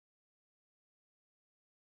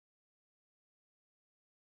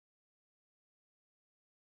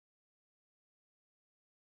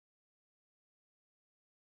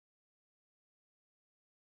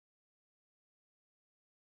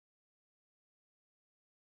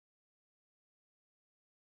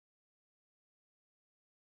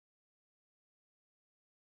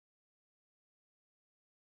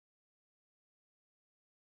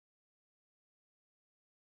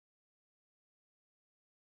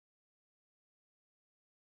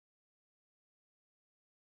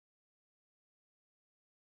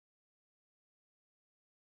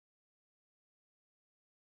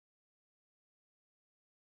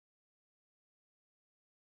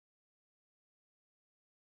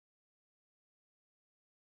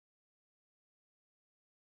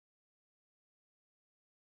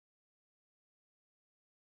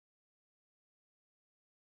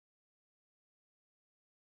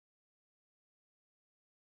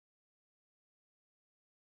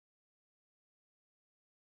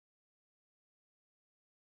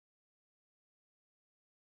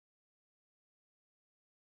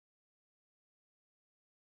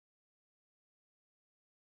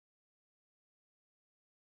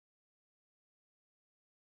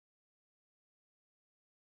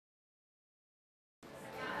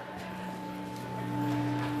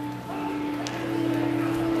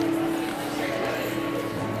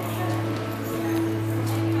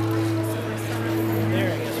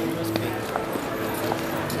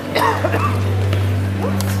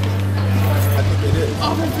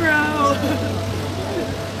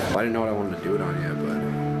I didn't know what I wanted to do it on yet,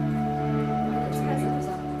 but.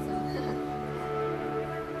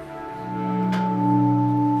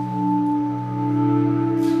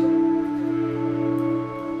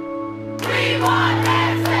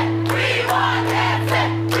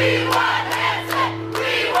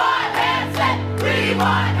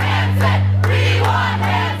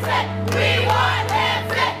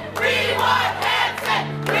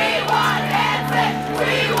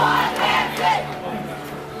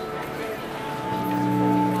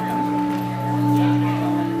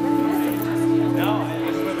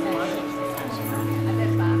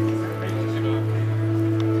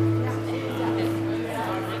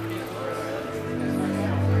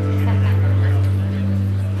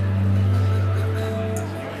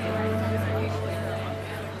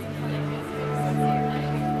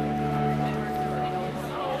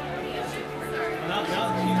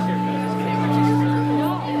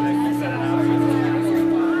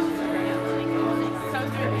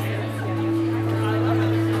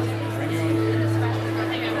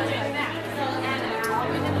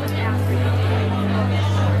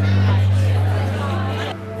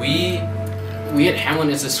 We at Hamline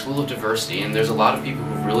is a school of diversity, and there's a lot of people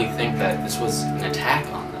who really think that this was an attack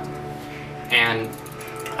on them. And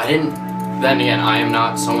then again, I am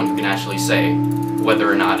not someone who can actually say whether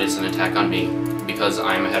or not it's an attack on me, because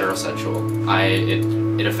I'm a heterosexual.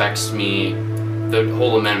 It affects me, the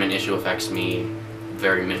whole amendment issue affects me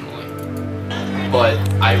very minimally. But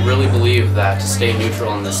I really believe that to stay neutral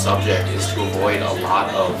on this subject is to avoid a lot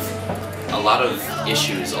of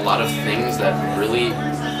issues, a lot of things that really,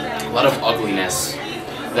 a lot of ugliness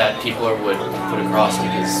that people would put across,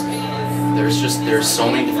 because there's so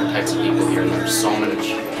many different types of people here, and there's so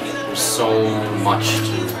much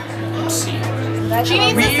to see. She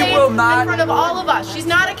needs to say in front of all of us. She's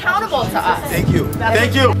not accountable to us. Thank you.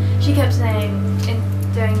 Thank you. She kept saying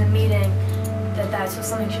during the meeting that that's just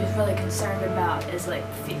something she was really concerned about, is like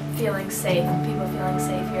feeling safe, people feeling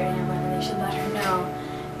safe here at Hamline, and they should let her know,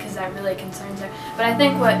 because that really concerns her. But I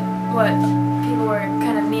think what people were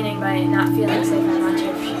kind of meaning by not feeling safe, I'm not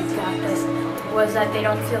sure if she's got this, was that they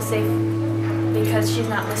don't feel safe because she's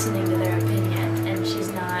not listening to their opinion, and she's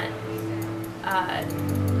not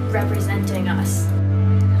representing us.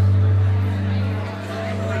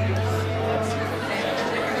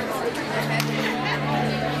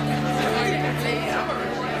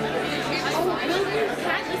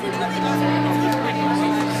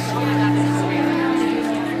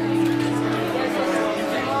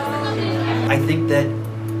 I think that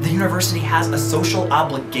the university has a social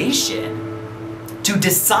obligation to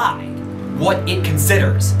decide what it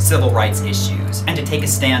considers civil rights issues and to take a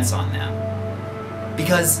stance on them.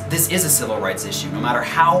 Because this is a civil rights issue, no matter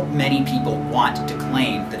how many people want to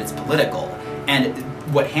claim that it's political. And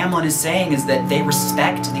what Hamline is saying is that they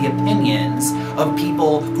respect the opinions of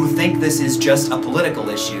people who think this is just a political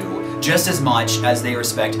issue just as much as they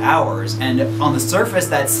respect ours. And on the surface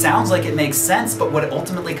that sounds like it makes sense, but what it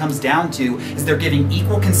ultimately comes down to is they're giving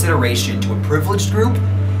equal consideration to a privileged group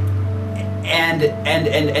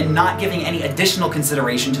and not giving any additional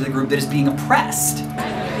consideration to the group that is being oppressed.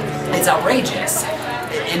 It's outrageous.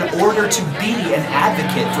 In order to be an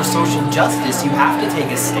advocate for social justice, you have to take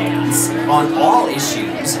a stance on all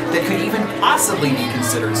issues that could even possibly be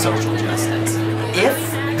considered social justice. If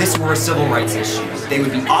this were a civil rights issue, they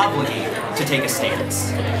would be obligated to take a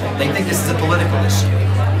stance. They think this is a political issue.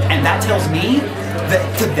 And that tells me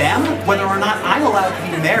that to them, whether or not I'm allowed to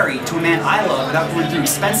be married to a man I love without going through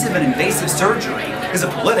expensive and invasive surgery is a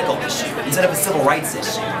political issue instead of a civil rights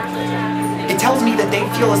issue. It tells me that they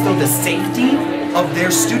feel as though the safety of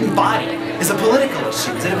their student body is a political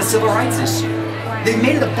issue instead of a civil rights issue. They've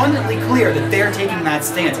made it abundantly clear that they're taking that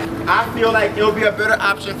stance. I feel like it would be a better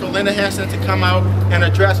option for Linda Hanson to come out and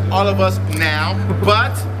address all of us now,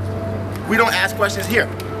 but we don't ask questions here,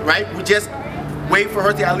 right? We just wait for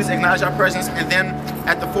her to at least acknowledge our presence, and then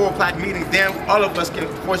at the 4 o'clock meeting, then all of us can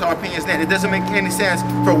voice our opinions then. It doesn't make any sense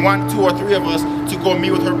for 1, 2, or 3 of us to go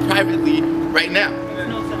meet with her privately right now.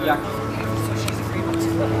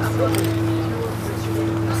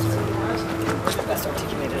 Best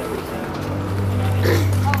articulated everything.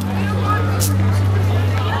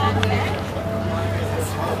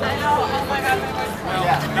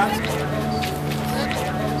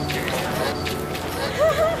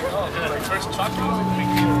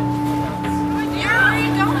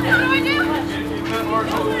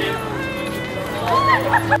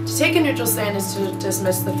 To take a neutral stand is to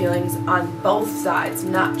dismiss the feelings on both sides,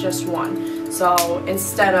 not just one. So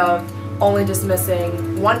instead of only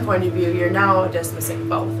dismissing one point of view, you're now dismissing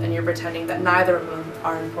both, and you're pretending that neither of them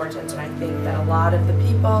are important. And I think that a lot of the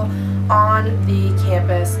people on the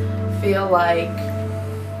campus feel like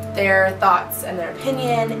their thoughts and their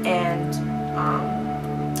opinion and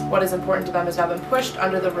what is important to them has now been pushed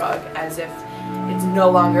under the rug as if it's no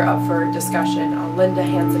longer up for discussion. Linda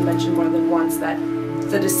Hanson mentioned more than once that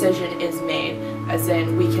the decision is made, as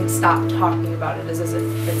in we can stop talking about it, as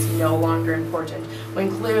if it's no longer important,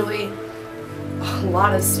 when clearly a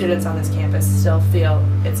lot of students on this campus still feel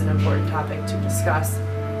it's an important topic to discuss.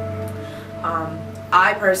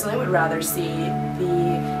 I personally would rather see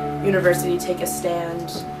the university take a stand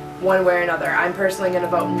one way or another. I'm personally going to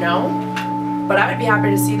vote no, but I would be happy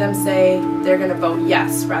to see them say they're going to vote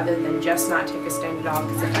yes rather than just not take a stand at all,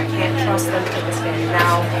 because if I can't trust them to take a stand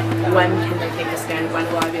now, when can they take a stand? When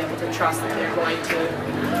will I be able to trust that they're going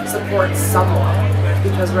to support someone?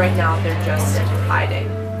 Because right now they're just hiding.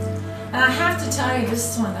 And I have to tell you,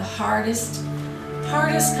 this is one of the hardest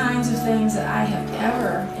kinds of things that I have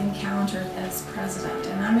ever encountered as president.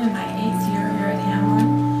 And I'm in my 8th year here at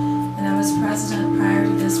Hamline, and I was president prior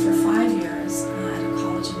to this for 5 years.